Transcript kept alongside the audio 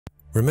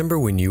Remember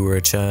when you were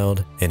a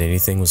child and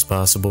anything was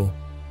possible?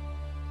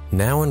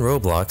 Now in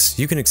Roblox,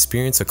 you can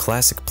experience a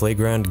classic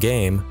playground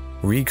game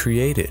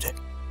recreated.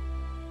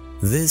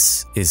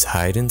 This is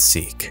Hide and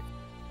Seek.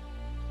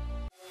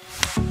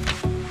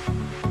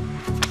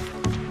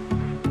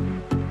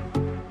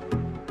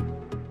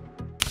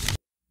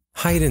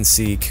 Hide and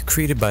Seek,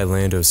 created by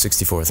Lando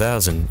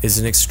 64000, is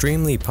an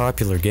extremely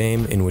popular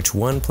game in which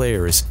one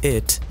player is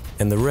it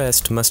and the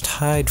rest must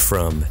hide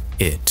from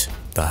it.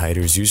 The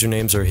hiders'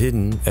 usernames are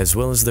hidden as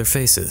well as their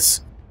faces.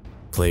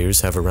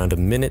 Players have around a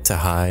minute to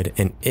hide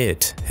and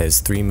it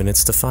has 3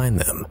 minutes to find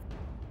them.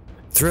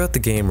 Throughout the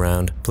game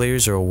round,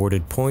 players are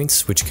awarded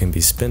points which can be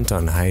spent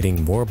on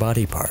hiding more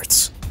body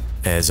parts.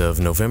 As of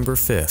November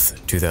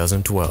 5th,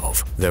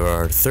 2012, there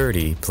are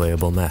 30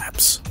 playable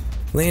maps.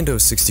 Lando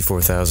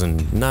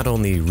 64000 not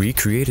only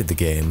recreated the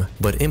game,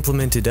 but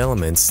implemented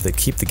elements that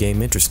keep the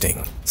game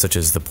interesting, such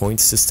as the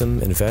points system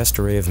and vast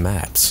array of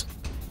maps.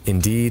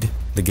 Indeed,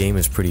 the game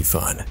is pretty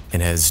fun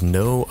and has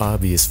no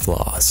obvious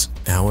flaws.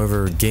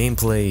 However,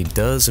 gameplay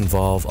does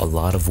involve a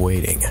lot of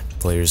waiting.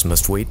 Players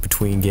must wait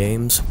between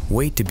games,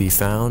 wait to be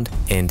found,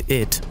 and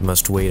it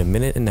must wait a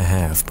minute and a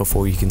half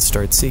before you can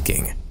start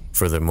seeking.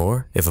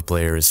 Furthermore, if a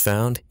player is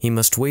found, he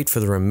must wait for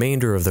the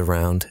remainder of the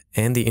round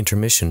and the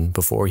intermission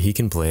before he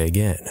can play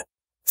again.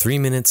 3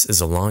 minutes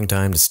is a long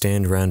time to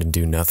stand around and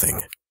do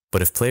nothing,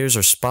 but if players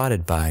are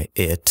spotted by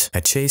it,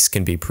 a chase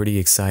can be pretty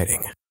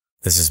exciting.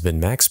 This has been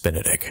Max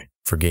Benedict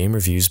for Game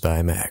Reviews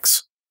by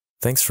Max.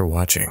 Thanks for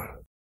watching.